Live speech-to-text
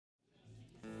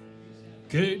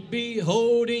Could be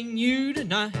holding you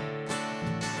tonight.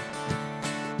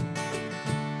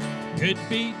 Could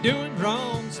be doing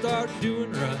wrong, start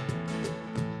doing right.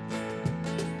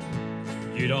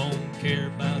 You don't care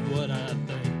about what I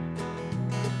think.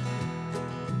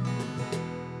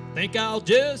 Think I'll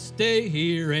just stay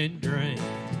here and drink.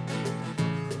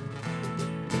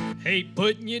 Hate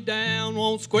putting you down,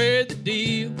 won't square the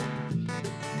deal.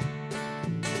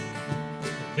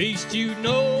 At least you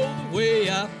know the way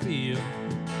I feel.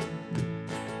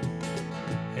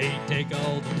 Hey, take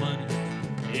all the money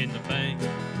in the bank.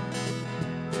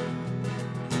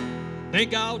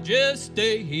 Think I'll just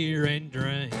stay here and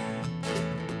drink.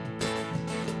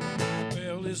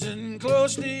 Well, listen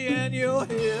closely and you'll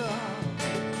hear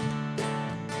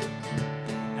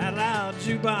that loud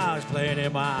jukebox playing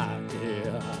in my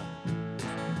ear.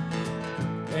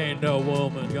 Ain't no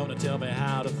woman gonna tell me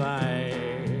how to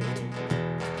think.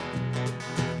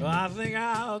 I think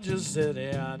I'll just sit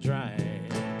here and drink.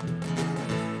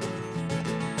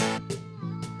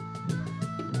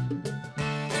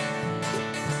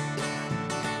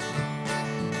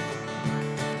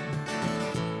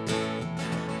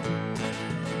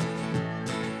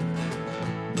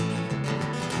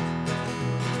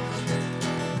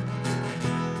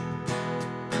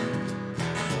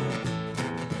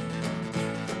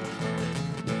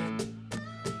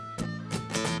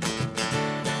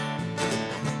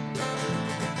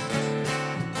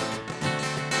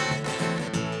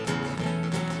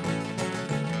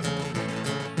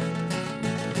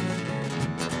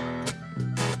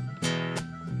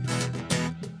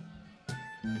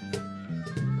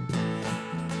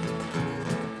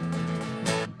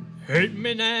 Hurt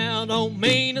me now don't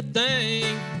mean a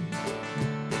thing.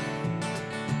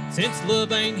 Since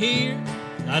love ain't here,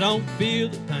 I don't feel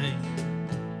the pain.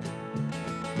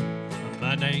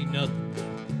 My mind ain't nothing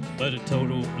but a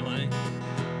total blank.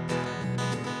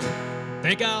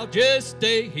 Think I'll just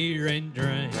stay here and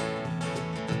drink.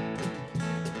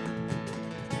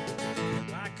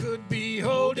 I could be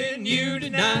holding you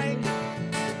tonight.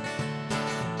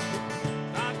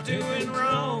 I'm doing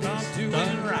wrong, I'm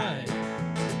doing right.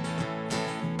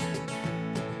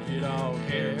 You don't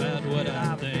care About what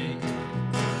I think.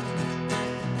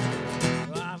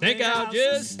 Think I'll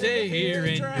just stay here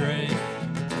and drink.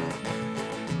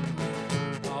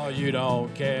 Oh, you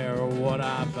don't care what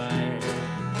I think.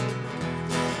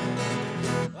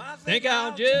 Think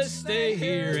I'll just stay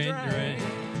here and drink.